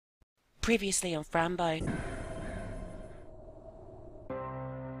Previously on Fran.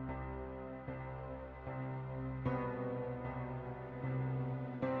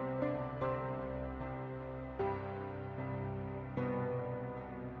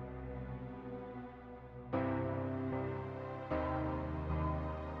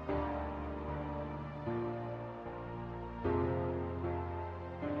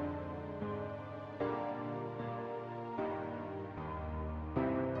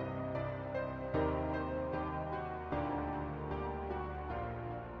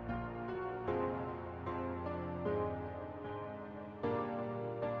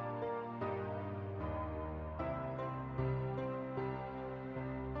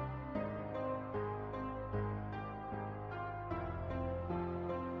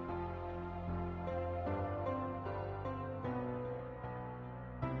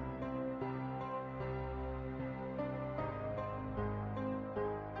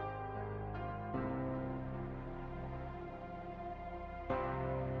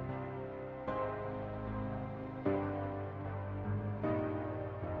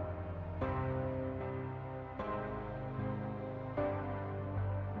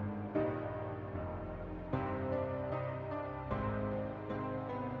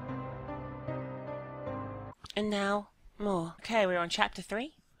 And now, more. Okay, we're on chapter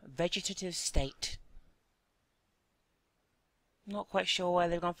 3, Vegetative State. Not quite sure why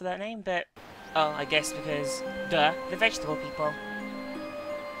they've gone for that name, but... oh, I guess because, duh, the vegetable people.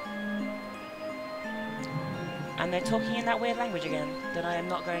 And they're talking in that weird language again, that I am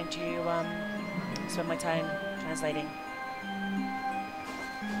not going to, spend my time translating.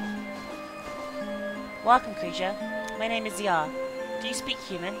 Welcome, creature. My name is Zia. Do you speak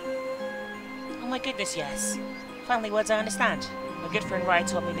human? Oh my goodness, yes. Finally words I understand. My good friend Ryan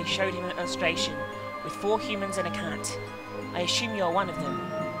told me they showed him an illustration with 4 humans and a cat. I assume you're one of them.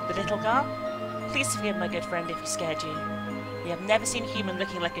 The little girl? Please forgive my good friend if he scared you. We have never seen a human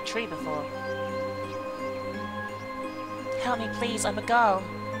looking like a tree before. Help me please, I'm a girl.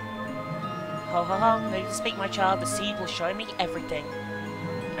 Ho ho ho, no need to speak my child, the seed will show me everything.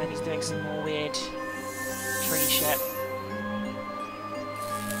 And he's doing some more weird tree shit.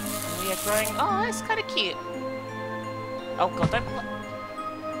 We are growing. Oh, that's kind of cute. Oh god, don't.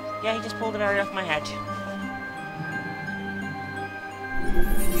 Yeah, he just pulled a berry off my head.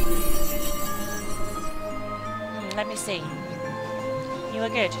 Let me see. You are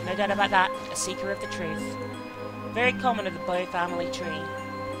good, no doubt about that. A seeker of the truth. Very common of the Bow family tree.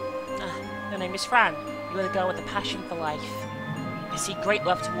 Your name is Fran. You are the girl with a passion for life. I see great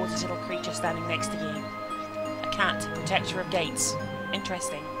love towards this little creature standing next to you. A cat, protector of gates.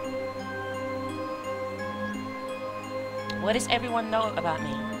 Interesting. What does everyone know about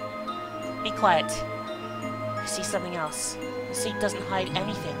me? Be quiet. I see something else. The seed doesn't hide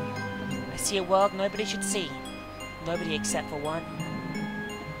anything. I see a world nobody should see. Nobody except for one.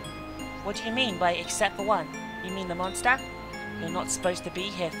 What do you mean by except for one? You mean the monster? You're not supposed to be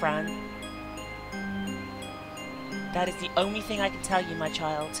here, Fran. That is the only thing I can tell you, my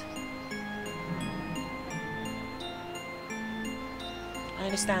child. I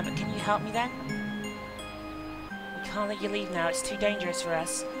understand, but can you help me then? We can't let you leave now, it's too dangerous for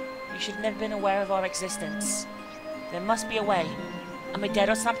us. You should have never been aware of our existence. There must be a way. Am I dead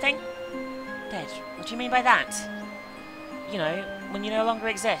or something? Dead? What do you mean by that? You know, when you no longer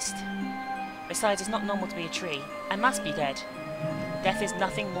exist. Besides, it's not normal to be a tree. I must be dead. Death is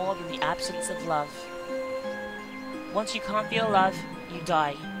nothing more than the absence of love. Once you can't feel love, you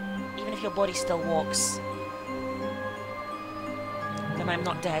die. Even if your body still walks. Then I'm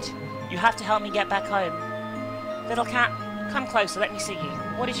not dead. You have to help me get back home. Little cat, come closer, let me see you.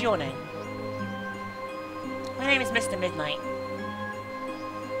 What is your name? My name is Mr. Midnight.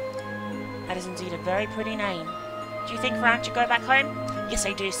 That is indeed a very pretty name. Do you think Fran should go back home? Yes,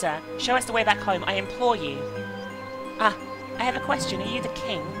 I do, sir. Show us the way back home, I implore you. Ah, I have a question. Are you the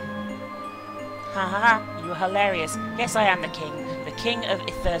king? Ha ha ha, you are hilarious. Yes, I am the king of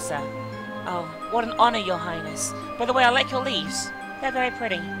Ithursa. Oh, what an honour, your highness. By the way, I like your leaves. They're very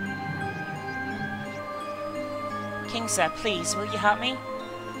pretty. King, sir, please, will you help me?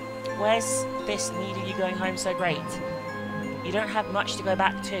 Where's this need of you going home so great? You don't have much to go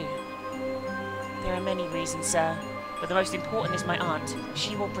back to. There are many reasons, sir, but the most important is my aunt.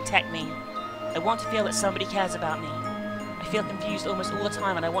 She will protect me. I want to feel that somebody cares about me. I feel confused almost all the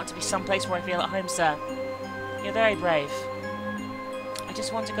time and I want to be someplace where I feel at home, sir. You're very brave. I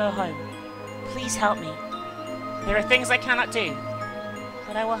just want to go home. Please help me. There are things I cannot do,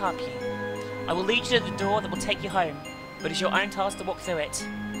 but I will help you. I will lead you to the door that will take you home, but it's your own task to walk through it.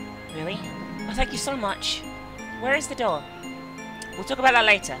 Really? Oh, thank you so much. Where is the door? We'll talk about that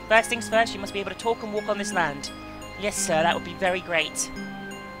later. First things first, you must be able to talk and walk on this land. Yes, sir, that would be very great.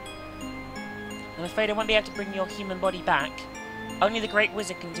 I'm afraid I won't be able to bring your human body back. Only the Great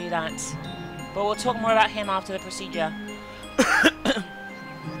Wizard can do that. But we'll talk more about him after the procedure.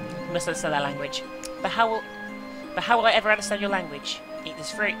 You must understand that language. But how will I ever understand your language? Eat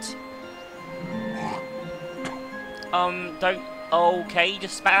this fruit. Don't... Okay, you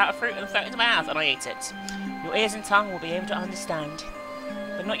just spat out a fruit and threw it into my mouth, and I ate it. Your ears and tongue will be able to understand.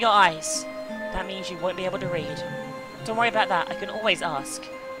 But not your eyes. That means you won't be able to read. Don't worry about that, I can always ask.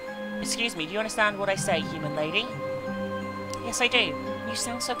 Excuse me, do you understand what I say, human lady? Yes, I do. You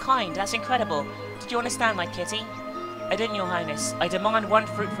sound so kind, that's incredible. Did you understand, my kitty? I didn't, your highness. I demand one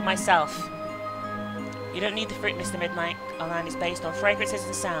fruit for myself. You don't need the fruit, Mr. Midnight. Our land is based on fragrances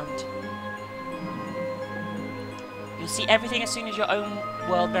and sound. You'll see everything as soon as your own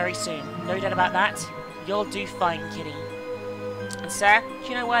world very soon. No doubt about that. You'll do fine, kitty. And sir, do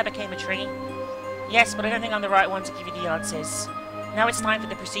you know why I became a tree? Yes, but I don't think I'm the right one to give you the answers. Now it's time for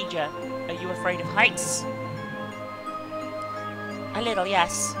the procedure. Are you afraid of heights? A little,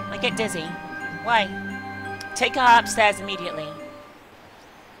 yes. I get dizzy. Why? Take her upstairs immediately.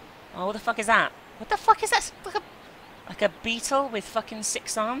 Oh, what the fuck is that? What the fuck is that? Like a beetle with fucking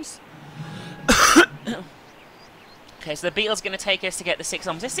 6 arms? Okay, so the beetle's going to take us to get the 6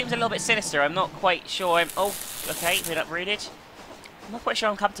 arms. This seems a little bit sinister. I'm not quite sure. Oh, okay, we're uprooted. I'm not quite sure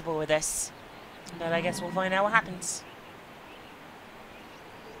I'm comfortable with this. But I guess we'll find out what happens.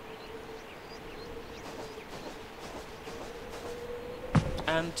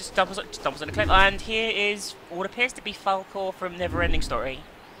 Just doubles on the clip. And here is what appears to be Falcor from Neverending Story.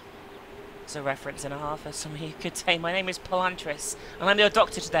 It's a reference and a half, as some of you could say. My name is Polantris, and I'm your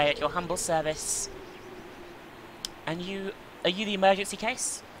doctor today at your humble service. And are you the emergency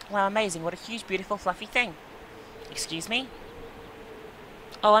case? Wow, amazing. What a huge, beautiful, fluffy thing. Excuse me?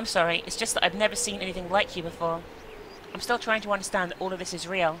 Oh, I'm sorry. It's just that I've never seen anything like you before. I'm still trying to understand that all of this is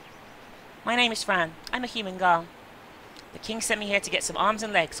real. My name is Fran. I'm a human girl. The king sent me here to get some arms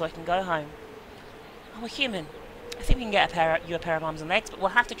and legs so I can go home. Oh, a human. I think we can get you a pair of arms and legs, but we'll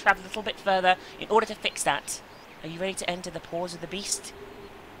have to travel a little bit further in order to fix that. Are you ready to enter the paws of the beast?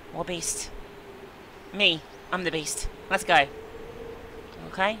 Or beast? Me. I'm the beast. Let's go.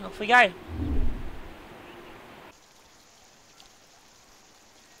 Okay, off we go.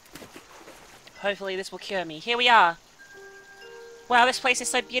 Hopefully this will cure me. Here we are. Wow, this place is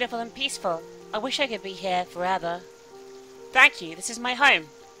so beautiful and peaceful. I wish I could be here forever. Thank you. This is my home.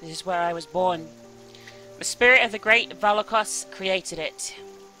 This is where I was born. The spirit of the great Valokos created it.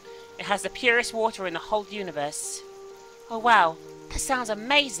 It has the purest water in the whole universe. Oh wow, that sounds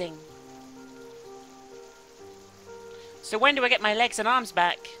amazing. So when do I get my legs and arms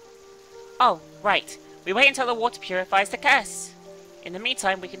back? Oh, right. We wait until the water purifies the curse. In the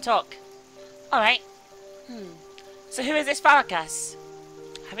meantime, we can talk. Alright. So who is this Valokas?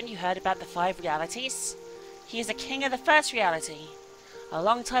 Haven't you heard about the 5 realities? He is the king of the first reality. A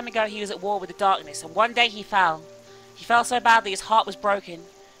long time ago he was at war with the darkness, and one day he fell. He fell so badly his heart was broken.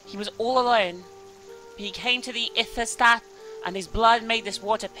 He was all alone. But he came to the Ithastat, and his blood made this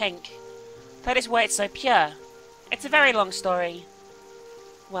water pink. That is why it's so pure. It's a very long story.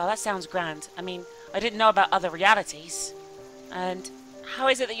 Well, that sounds grand. I mean, I didn't know about other realities. And how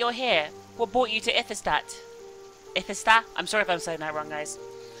is it that you're here? What brought you to Ithastat? Ithastat? I'm sorry if I'm saying that wrong, guys.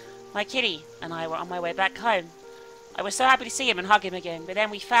 My kitty and I were on my way back home. I was so happy to see him and hug him again, but then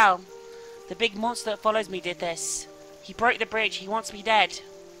we fell. The big monster that follows me did this. He broke the bridge. He wants me dead.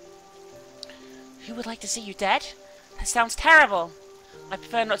 Who would like to see you dead? That sounds terrible. I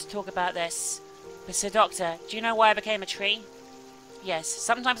prefer not to talk about this. But Sir Doctor, do you know why I became a tree? Yes,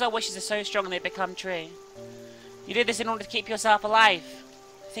 sometimes our wishes are so strong they become true. You did this in order to keep yourself alive.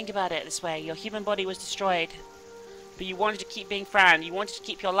 Think about it this way. Your human body was destroyed. But you wanted to keep being Fran. You wanted to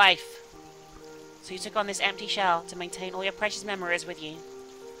keep your life. So you took on this empty shell to maintain all your precious memories with you.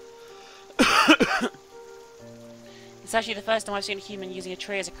 It's actually the first time I've seen a human using a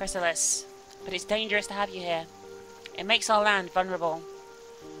tree as a chrysalis. But it's dangerous to have you here. It makes our land vulnerable.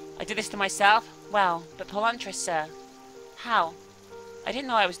 I did this to myself? Well, but Polantris, sir. How? I didn't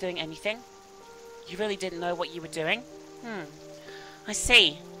know I was doing anything. You really didn't know what you were doing? I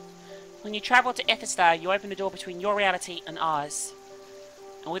see. When you travel to Ithastar, you open the door between your reality and ours.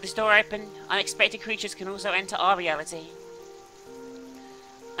 And with this door open, unexpected creatures can also enter our reality.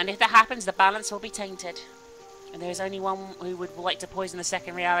 And if that happens, the balance will be tainted. And there is only one who would like to poison the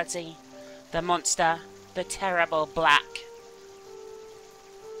second reality. The monster. The terrible Black.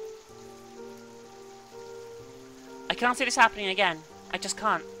 I can't see this happening again. I just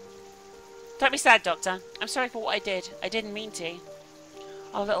can't. Don't be sad, Doctor. I'm sorry for what I did. I didn't mean to.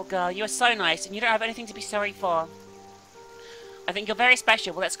 Oh, little girl, you are so nice, and you don't have anything to be sorry for. I think you're very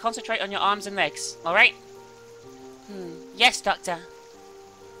special. Well, let's concentrate on your arms and legs, alright? Yes, Doctor.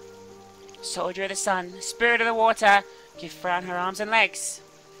 Soldier of the sun, spirit of the water, give Fran her arms and legs.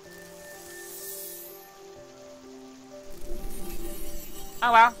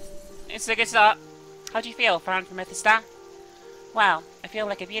 Oh well, it's a good start. How do you feel, Fran from Ithista? Wow, I feel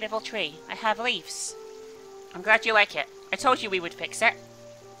like a beautiful tree. I have leaves. I'm glad you like it. I told you we would fix it.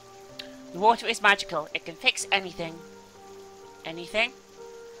 The water is magical. It can fix anything. Anything?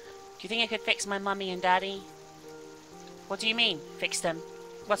 Do you think it could fix my mummy and daddy? What do you mean, fix them?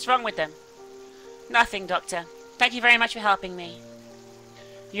 What's wrong with them? Nothing, Doctor. Thank you very much for helping me.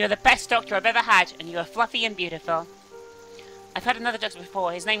 You're the best doctor I've ever had, and you are fluffy and beautiful. I've had another doctor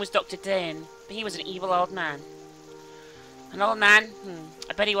before. His name was Dr. Dane, but he was an evil old man. An old man?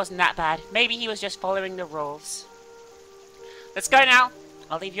 I bet he wasn't that bad. Maybe he was just following the rules. Let's go now.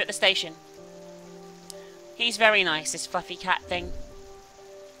 I'll leave you at the station. He's very nice, this fluffy cat thing.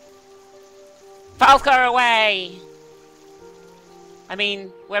 Falco, away! I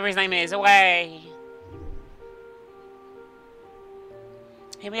mean, whoever his name is, away!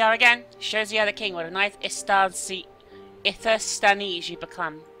 Here we are again. Shows the other king what a nice Ithurstanese you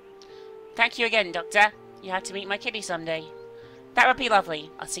become. Thank you again, Doctor. You have to meet my kitty someday. That would be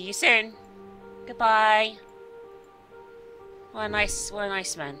lovely. I'll see you soon. Goodbye. What a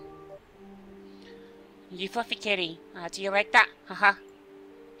nice man. You fluffy kitty. Do you like that? Haha.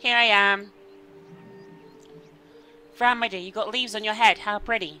 Here I am. Fran, my dear, you got leaves on your head. How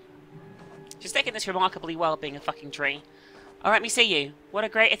pretty. She's taking this remarkably well, being a fucking tree. Oh, let me see you. What a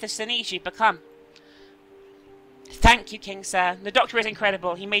great Ithurstanese you've become. Thank you, King Sir. The doctor is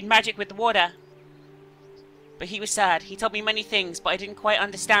incredible. He made magic with the water. But he was sad. He told me many things, but I didn't quite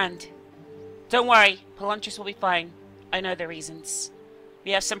understand. Don't worry. Polonchus will be fine. I know the reasons.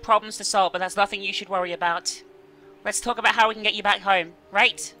 We have some problems to solve, but that's nothing you should worry about. Let's talk about how we can get you back home,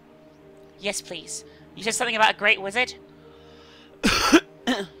 right? Yes, please. You said something about a great wizard?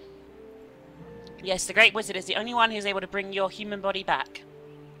 Yes, the great wizard is the only one who's able to bring your human body back.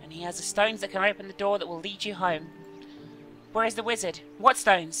 And he has the stones that can open the door that will lead you home. Where is the wizard? What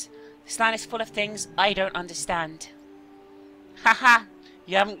stones? This land is full of things I don't understand. Haha!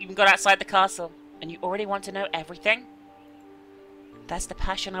 You haven't even got outside the castle, and you already want to know everything? That's the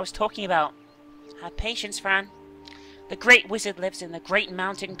passion I was talking about. Have patience, Fran. The great wizard lives in the great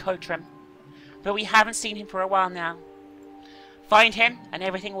mountain Kotram, but we haven't seen him for a while now. Find him, and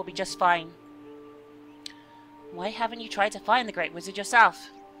everything will be just fine. Why haven't you tried to find the great wizard yourself?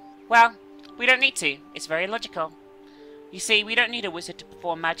 Well, we don't need to. It's very logical. You see, we don't need a wizard to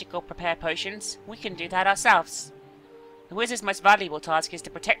perform magic or prepare potions. We can do that ourselves. The wizard's most valuable task is to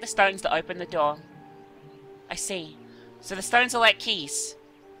protect the stones that open the door. I see. So the stones are like keys.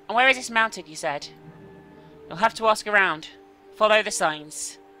 And where is this mounted, you said? You'll have to ask around. Follow the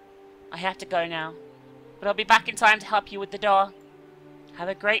signs. I have to go now. But I'll be back in time to help you with the door. Have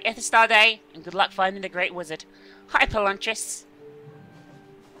a great Ithstar day, and good luck finding the great wizard. Hi, Polonchus.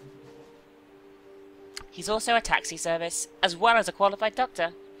 He's also a taxi service, as well as a qualified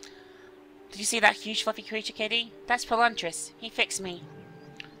doctor. Did you see that huge fluffy creature, Kitty? That's Polonchus. He fixed me.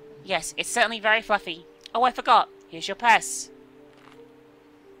 Yes, it's certainly very fluffy. Oh, I forgot. Here's your purse.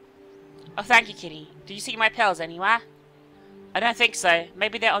 Oh, thank you, Kitty. Did you see my pills anywhere? I don't think so.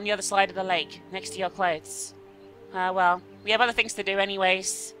 Maybe they're on the other side of the lake, next to your clothes. Well, we have other things to do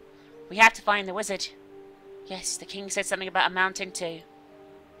anyways. We have to find the wizard. Yes, the king said something about a mountain too.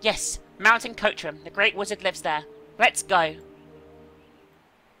 Yes, Mountain Kotram. The great wizard lives there. Let's go.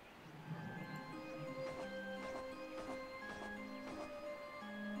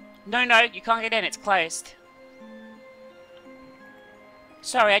 No, you can't get in. It's closed.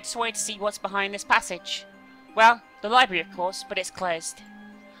 Sorry, I just wanted to see what's behind this passage. Well, the library, of course, but it's closed.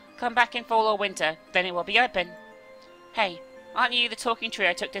 Come back in fall or winter, then it will be open. Hey, aren't you the talking tree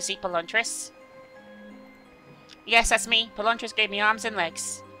I took to see Polonchus? Yes, that's me. Polonchus gave me arms and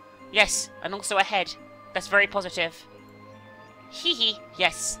legs. Yes, and also a head. That's very positive. Hee hee,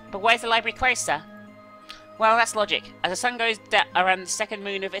 yes. But why is the library closed, sir? Well, that's logic. As the sun goes around the second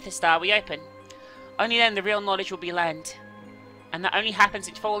moon of Ithstar, we open. Only then the real knowledge will be learned. And that only happens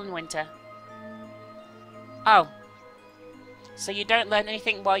in fall and winter. Oh. So you don't learn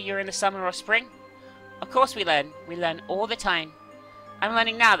anything while you're in the summer or spring? Of course we learn. We learn all the time. I'm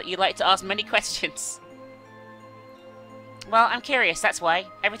learning now that you like to ask many questions. Well, I'm curious, that's why.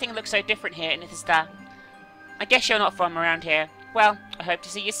 Everything looks so different here in Ithstar. I guess you're not from around here. Well, I hope to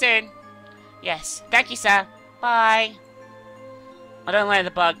see you soon. Yes. Thank you, sir. Bye. I don't like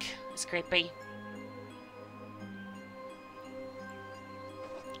the bug. It's creepy.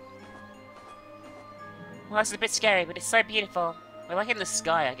 Well, this is a bit scary, but it's so beautiful. We're like in the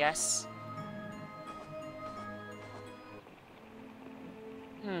sky, I guess.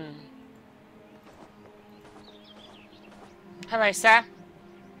 Hello, sir.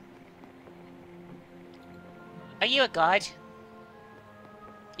 Are you a guide?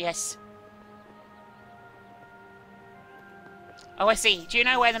 Yes. Oh, I see. Do you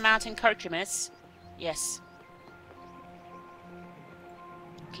know where the mountain coachroom is? Yes.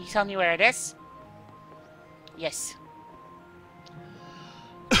 Can you tell me where it is? Yes.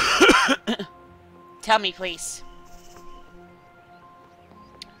 Tell me, please.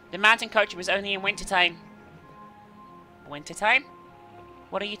 The mountain coachroom is only in wintertime. Wintertime?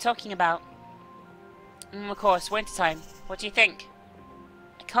 What are you talking about? Of course, wintertime. What do you think?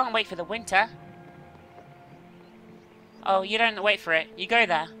 I can't wait for the winter. Oh, you don't wait for it. You go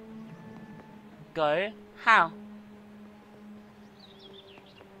there. Go? How?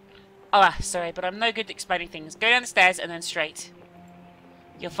 Oh, sorry, but I'm no good at explaining things. Go down the stairs and then straight.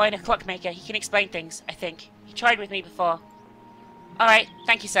 You'll find a clockmaker. He can explain things, I think. He tried with me before. Alright,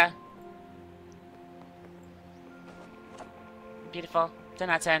 thank you, sir. Beautiful. 10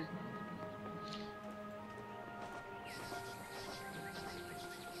 out of 10.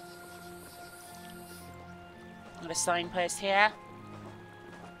 Got a signpost here.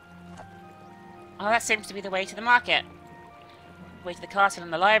 Oh, that seems to be the way to the market. Way to the castle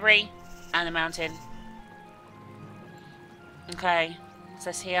and the library. And the mountain. Okay. What's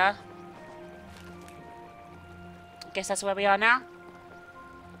this here? I guess that's where we are now.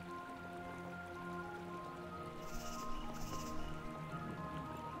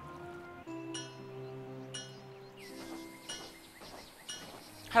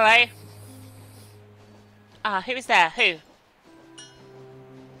 Hello? Ah, who is there? Who?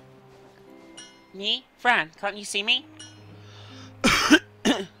 Me? Fran, can't you see me?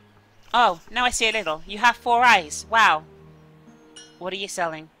 Oh, now I see a little. You have 4 eyes. Wow. What are you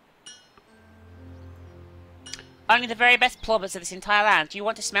selling? Only the very best plovers of this entire land. Do you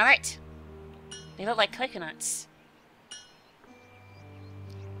want to smell it? They look like coconuts.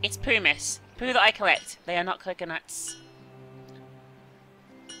 It's poo, miss. Poo that I collect. They are not coconuts.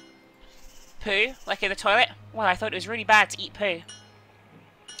 Poo? Like in the toilet? Well, I thought it was really bad to eat poo.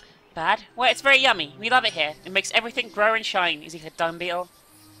 Bad? Well, it's very yummy. We love it here. It makes everything grow and shine. Is he a dung beetle?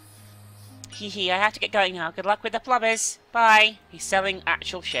 Hee hee, I have to get going now. Good luck with the plovers. Bye. He's selling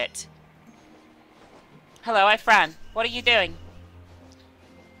actual shit. Hello, I'm Fran. What are you doing?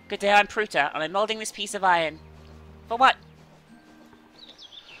 Good day, I'm Pruta, and I'm molding this piece of iron. For what?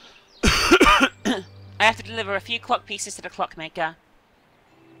 I have to deliver a few clock pieces to the clockmaker.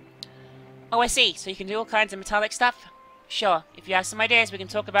 Oh, I see. So you can do all kinds of metallic stuff? Sure. If you have some ideas, we can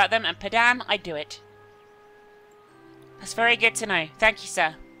talk about them, and padam, I do it. That's very good to know. Thank you,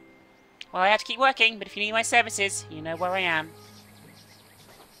 sir. Well, I have to keep working, but if you need my services, you know where I am.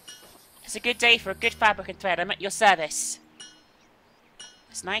 It's a good day for a good fabric and thread. I'm at your service.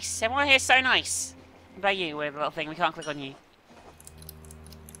 It's nice. Everyone here is so nice. What about you, weird little thing? We can't click on you.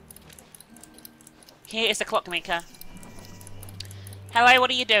 Here is the clockmaker. Hello, what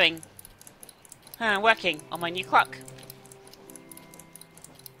are you doing? Working on my new clock.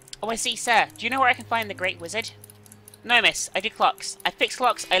 Oh, I see, sir. Do you know where I can find the Great Wizard? No, miss. I do clocks. I fix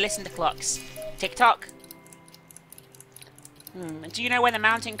clocks. I listen to clocks. Tick-tock. Do you know where the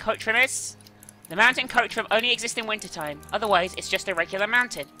mountain coachroom is? The mountain coachroom only exists in wintertime. Otherwise, it's just a regular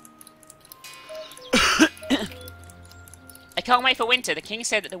mountain. I can't wait for winter. The king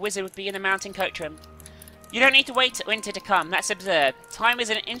said that the wizard would be in the mountain coachroom. You don't need to wait for winter to come. That's absurd. Time is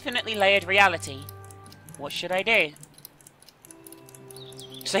an infinitely layered reality. What should I do?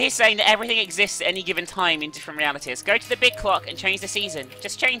 So he's saying that everything exists at any given time in different realities. Go to the big clock and change the season.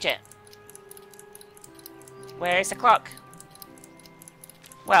 Just change it. Where is the clock?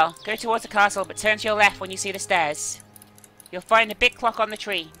 Well, go towards the castle, but turn to your left when you see the stairs. You'll find the big clock on the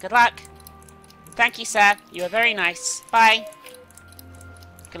tree. Good luck. Thank you, sir. You are very nice. Bye.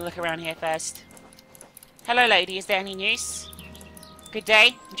 Gonna look around here first. Hello, lady. Is there any news? Good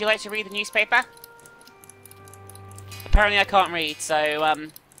day. Would you like to read the newspaper? Apparently I can't read, so,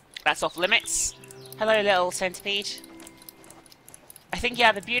 that's off limits. Hello, little centipede. I think you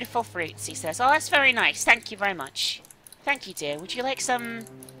have a beautiful fruits, he says. Oh, that's very nice. Thank you very much. Thank you, dear. Would you like some...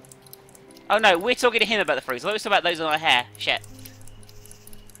 Oh, no, we're talking to him about the fruits. Let's talk about those on our hair. Shit.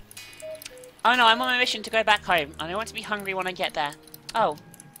 Oh, no, I'm on a mission to go back home, and I want to be hungry when I get there. Oh,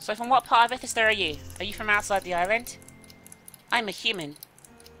 so from what part of Ithista are you? Are you from outside the island? I'm a human.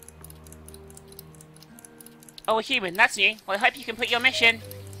 Oh, a human. That's new. Well, I hope you complete your mission.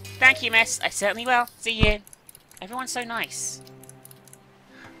 Thank you, miss. I certainly will. See you. Everyone's so nice.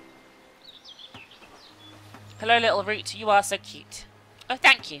 Hello, little Root. You are so cute. Oh,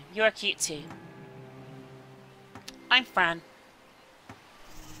 thank you. You are cute too. I'm Fran.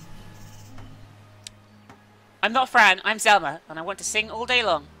 I'm not Fran. I'm Zelma, and I want to sing all day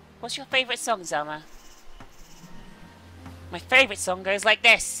long. What's your favourite song, Zelma? My favourite song goes like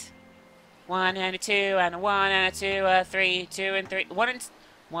this. 1 and a 2 and a 1 and a 2, a 3, 2 and 3.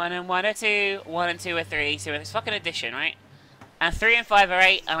 1 and 1 are 2, 1 and 2 are 3. So it's fucking addition, right? And 3 and 5 are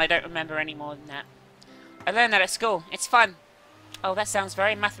 8, and I don't remember any more than that. I learned that at school. It's fun. Oh, that sounds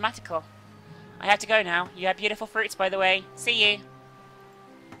very mathematical. I have to go now. You have beautiful fruits, by the way. See you.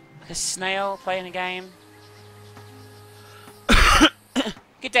 Like a snail playing a game.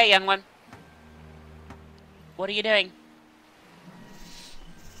 Good day, young one. What are you doing?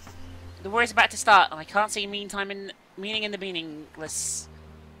 The war is about to start, and I can't see meaning in the meaningless.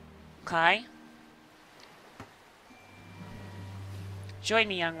 Okay? Join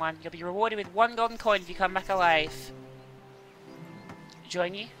me, young one. You'll be rewarded with 1 golden coin if you come back alive.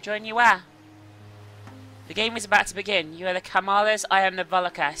 Join you? Join you where? The game is about to begin. You are the Kamalas, I am the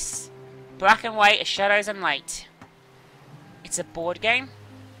Volakas. Black and white are shadows and light. It's a board game?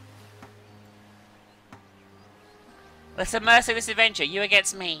 Let's immerse in this adventure, you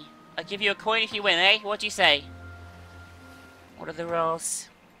against me. I'll give you a coin if you win, eh? What do you say? What are the rules?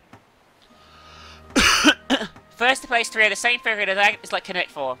 First to place 3 of the same figure is like Connect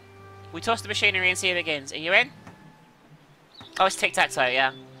 4. We toss the machinery and see who begins. Are you in? Oh, it's tic-tac-toe,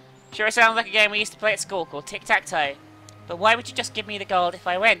 yeah. Sure it sounds like a game we used to play at school called tic-tac-toe. But why would you just give me the gold if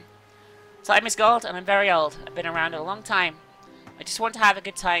I win? Time is gold and I'm very old. I've been around a long time. I just want to have a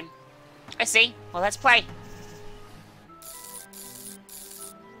good time. I see. Well, let's play.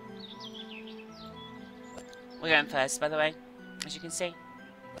 We're going first, by the way, as you can see.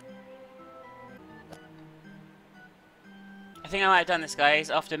 I think I might have done this, guys,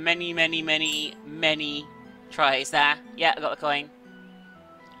 after many tries there. Yeah, I got the coin.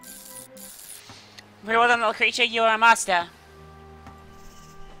 Very well done, little creature. You are a master.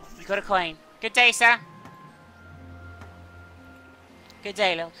 We got a coin. Good day, sir. Good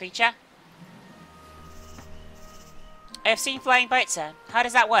day, little creature. I have seen flying boats, sir. How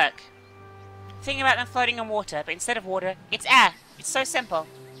does that work? Thinking about them floating on water, but instead of water, it's air. It's so simple.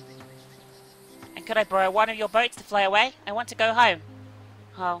 And could I borrow one of your boats to fly away? I want to go home.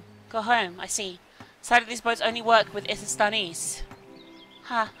 Oh, go home, I see. Sadly, these boats only work with Islastanese.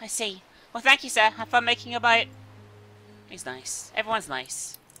 Ha, I see. Well, thank you, sir. Have fun making your boat. He's nice. Everyone's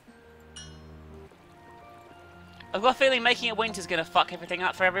nice. I've got a feeling making it winter's gonna fuck everything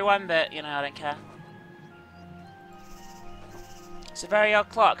up for everyone, but, you know, I don't care. It's a very odd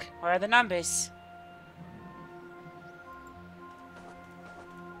clock. Where are the numbers?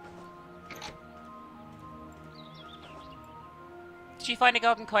 Did you find a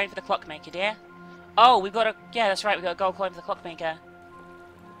golden coin for the clockmaker, dear? Oh, we've got a... Yeah, that's right, we've got a gold coin for the clockmaker.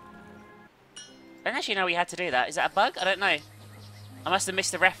 I didn't actually know we had to do that. Is that a bug? I don't know. I must have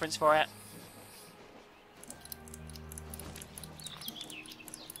missed the reference for it.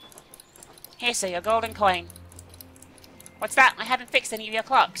 Here, sir, your golden coin. What's that? I haven't fixed any of your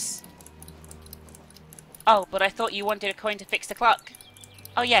clocks. Oh, but I thought you wanted a coin to fix the clock.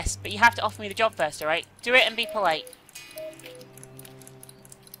 Oh yes, but you have to offer me the job first, alright? Do it and be polite.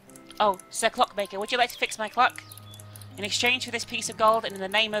 Oh, Sir Clockmaker, would you like to fix my clock? In exchange for this piece of gold and in the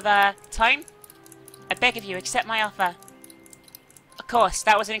name of, time? I beg of you, accept my offer. Of course,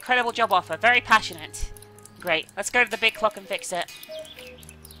 that was an incredible job offer. Very passionate. Great, let's go to the big clock and fix it.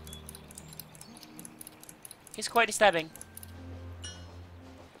 It's quite disturbing.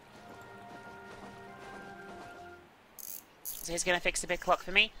 So he's going to fix the big clock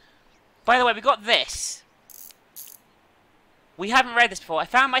for me. By the way, we got this. We haven't read this before. I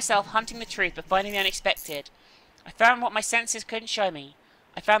found myself hunting the truth but finding the unexpected. I found what my senses couldn't show me.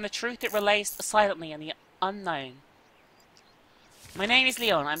 I found the truth that relays silently in the unknown. My name is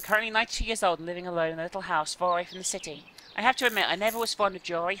Leon. I'm currently 92 years old and living alone in a little house far away from the city. I have to admit, I never was fond of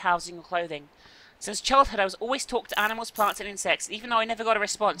jewelry, housing or clothing. Since childhood, I was always taught to animals, plants and insects. Even though I never got a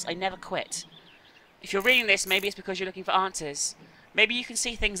response, I never quit. If you're reading this, maybe it's because you're looking for answers. Maybe you can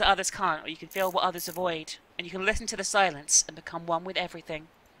see things that others can't, or you can feel what others avoid. And you can listen to the silence and become one with everything.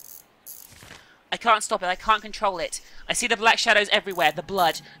 I can't stop it, I can't control it. I see the black shadows everywhere, the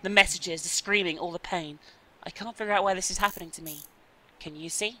blood, the messages, the screaming, all the pain. I can't figure out why this is happening to me. Can you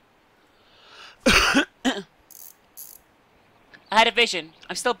see? I had a vision.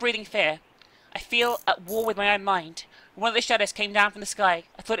 I'm still breathing fear. I feel at war with my own mind. One of the shadows came down from the sky.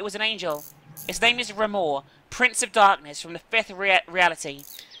 I thought it was an angel. Its name is Ramor, Prince of Darkness from the fifth reality.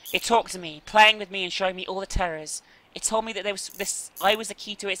 It talked to me, playing with me and showing me all the terrors. It told me that I was the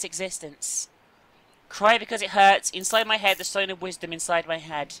key to its existence. Cry because it hurts. Inside my head, the stone of wisdom inside my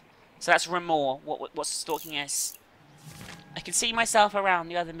head. So that's remorse, what stalking is. I can see myself around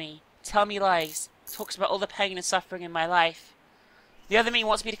the other me. Tell me lies. Talks about all the pain and suffering in my life. The other me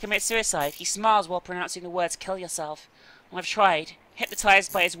wants me to commit suicide. He smiles while pronouncing the words, kill yourself. And I've tried,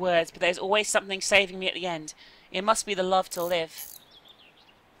 hypnotized by his words, but there's always something saving me at the end. It must be the love to live.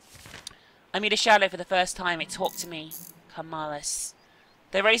 I meet a shadow for the first time. It talked to me. Kamalas.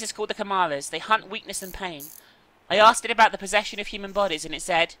 Their race is called the Kamalas. They hunt weakness and pain. I asked it about the possession of human bodies, and it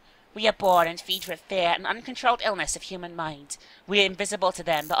said, we are born and feed with fear and uncontrolled illness of human mind. We are invisible to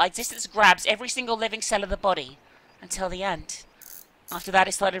them, but our existence grabs every single living cell of the body. Until the end. After that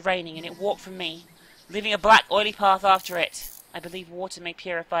it started raining, and it walked from me, leaving a black, oily path after it. I believe water may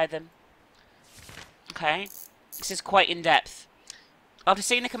purify them. Okay. This is quite in-depth. After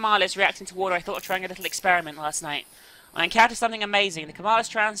seeing the Kamalas reacting to water, I thought of trying a little experiment last night. I encountered something amazing. The Kamalas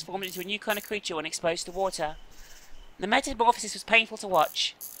transformed into a new kind of creature when exposed to water. The metamorphosis was painful to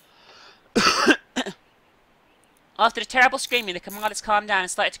watch. After the terrible screaming, the Kamalas calmed down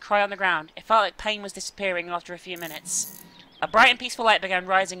and started to cry on the ground. It felt like pain was disappearing after a few minutes. A bright and peaceful light began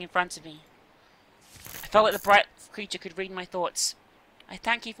rising in front of me. I felt like the bright creature could read my thoughts. I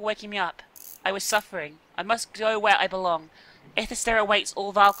thank you for waking me up. I was suffering. I must go where I belong. Ithaster awaits.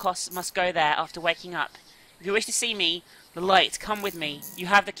 All Valkos must go there after waking up. If you wish to see me, the light, come with me. You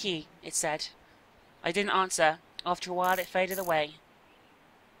have the key, it said. I didn't answer. After a while, it faded away.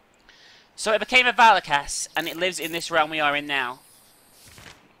 So it became a Valakas, and it lives in this realm we are in now.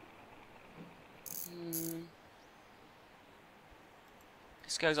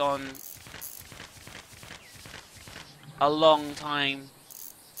 This goes on a long time.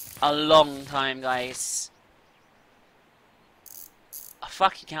 A long time, guys. Oh,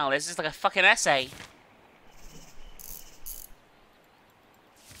 fucking hell, this is like a fucking essay.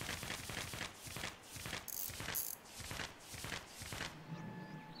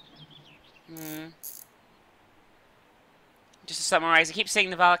 Just to summarise, I keep seeing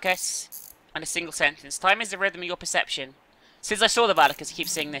the Valakas and a single sentence. Time is the rhythm of your perception. Since I saw the Valakas, I keep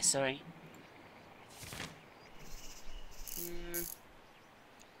seeing this, sorry.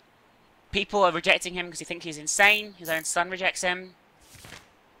 People are rejecting him because they think he's insane. His own son rejects him.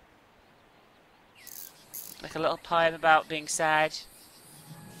 Like a little poem about being sad.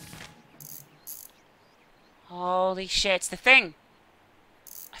 Holy shit, it's the thing!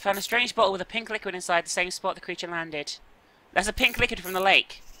 I found a strange bottle with a pink liquid inside the same spot the creature landed. That's a pink liquid from the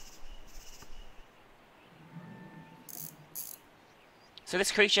lake. So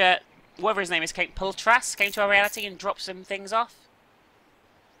this creature, whatever his name is, Pultras, came to our reality and dropped some things off.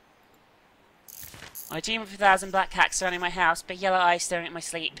 I dream of 1,000 black cats surrounding my house, big yellow eyes staring at my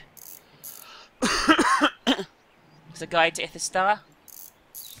sleep. It's a guide to Ithaster.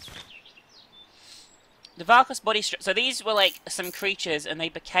 The Valkos body so these were like some creatures, and they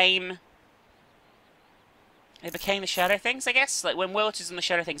became the shadow things, I guess. Like when Wilt is on the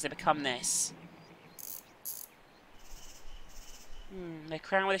shadow things, they become this. They're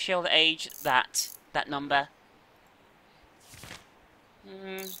crowned with a shield of age. That number.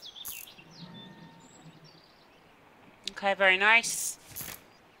 Okay, very nice.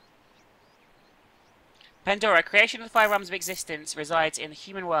 Pandora, creation of the 5 realms of existence, resides in the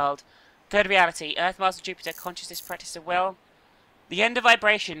human world. Third reality, Earth, Mars, and Jupiter, consciousness, practice of will. The end of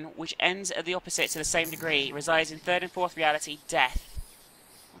vibration, which ends at the opposite to the same degree, resides in third and fourth reality, death.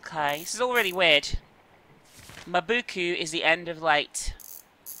 Okay, this is all really weird. Mabuku is the end of light.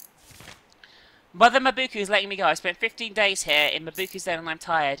 Mother Mabuku is letting me go. I spent 15 days here in Mabuku's den and I'm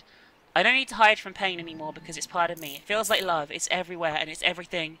tired. I don't need to hide from pain anymore because it's part of me. It feels like love. It's everywhere and it's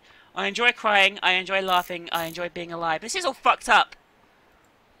everything. I enjoy crying. I enjoy laughing. I enjoy being alive. This is all fucked up.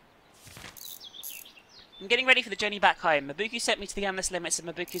 I'm getting ready for the journey back home. Mabuku sent me to the endless limits of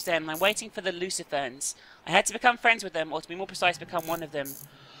Mabuku's den, and I'm waiting for the Luciferns. I had to become friends with them, or to be more precise, become one of them.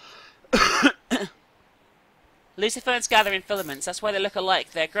 Luciferns gather in filaments. That's why they look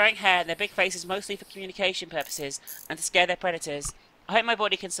alike. Their growing hair and their big faces mostly for communication purposes, and to scare their predators. I hope my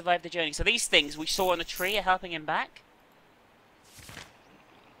body can survive the journey. So these things we saw on the tree are helping him back?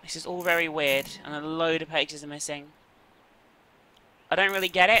 This is all very weird, and a load of pages are missing. I don't really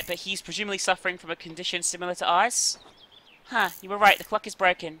get it, but he's presumably suffering from a condition similar to ours. Huh, you were right, the clock is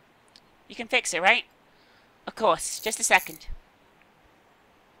broken. You can fix it, right? Of course, just a second.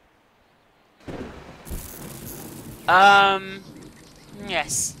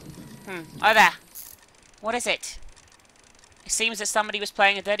 Yes. Oh there. What is it? It seems that somebody was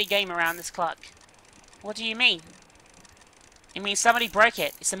playing a dirty game around this clock. What do you mean? It means somebody broke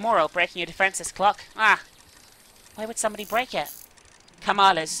it. It's immoral breaking a defenseless clock. Ah. Why would somebody break it?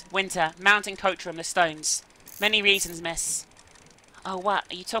 Kamala's, winter, mountain coach room, the stones. Many reasons, miss. Oh, what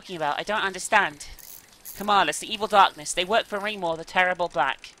are you talking about? I don't understand. Kamala's, the evil darkness. They work for Remor, the terrible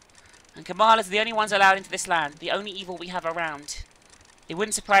black. And Kamala's the only ones allowed into this land, the only evil we have around. It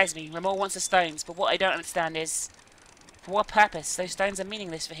wouldn't surprise me. Remor wants the stones, but what I don't understand is... For what purpose? Those stones are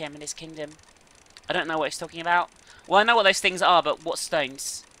meaningless for him and his kingdom. I don't know what he's talking about. Well, I know what those things are, but what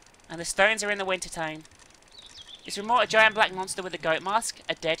stones? And the stones are in the wintertime. Is Remor a giant black monster with a goat mask?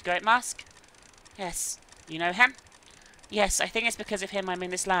 A dead goat mask? Yes. You know him? Yes, I think it's because of him I'm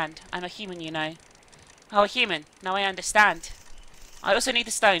in this land. I'm a human, you know. Oh, a human. Now I understand. I also need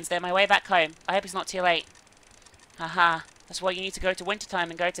the stones. They're my way back home. I hope it's not too late. Haha. That's why you need to go to wintertime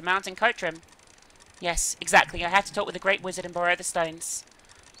and go to Mountain Coatram. Yes, exactly. I had to talk with the Great Wizard and borrow the stones.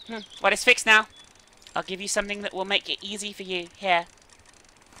 Well, it's fixed now. I'll give you something that will make it easy for you. Here.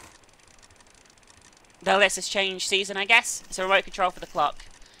 They'll let us change season, I guess. It's a remote control for the clock.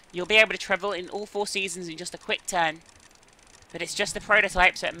 You'll be able to travel in all 4 seasons in just a quick turn. But it's just a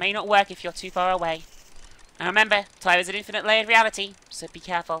prototype, so it may not work if you're too far away. And remember, time is an infinite layered reality, so be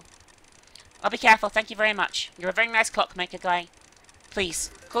careful. I'll be careful, thank you very much. You're a very nice clockmaker guy. Please,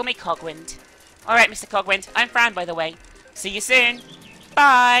 call me Cogwind. Alright, Mr. Cogwind, I'm Fran, by the way. See you soon.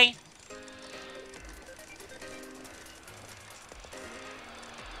 Bye!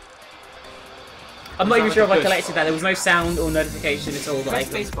 I'm not even sure if I collected that. There was no sound or notification at all. Press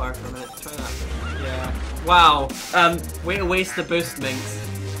spacebar for a minute. Try that. Yeah. Wow. Way to waste the boost, Minx.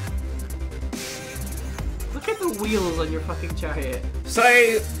 Look at the wheels on your fucking chariot. So...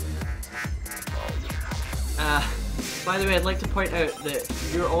 by the way, I'd like to point out that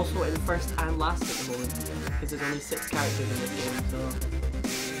you're also in first and last at the moment, because there's only 6 characters in this game,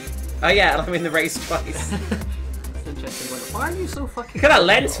 so... Oh yeah, I'm in the race twice. That's an interesting one. Why are you so fucking... Look at that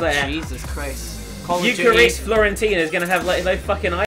lens flare! Jesus Christ. Eucharist Florentina is gonna have like no fucking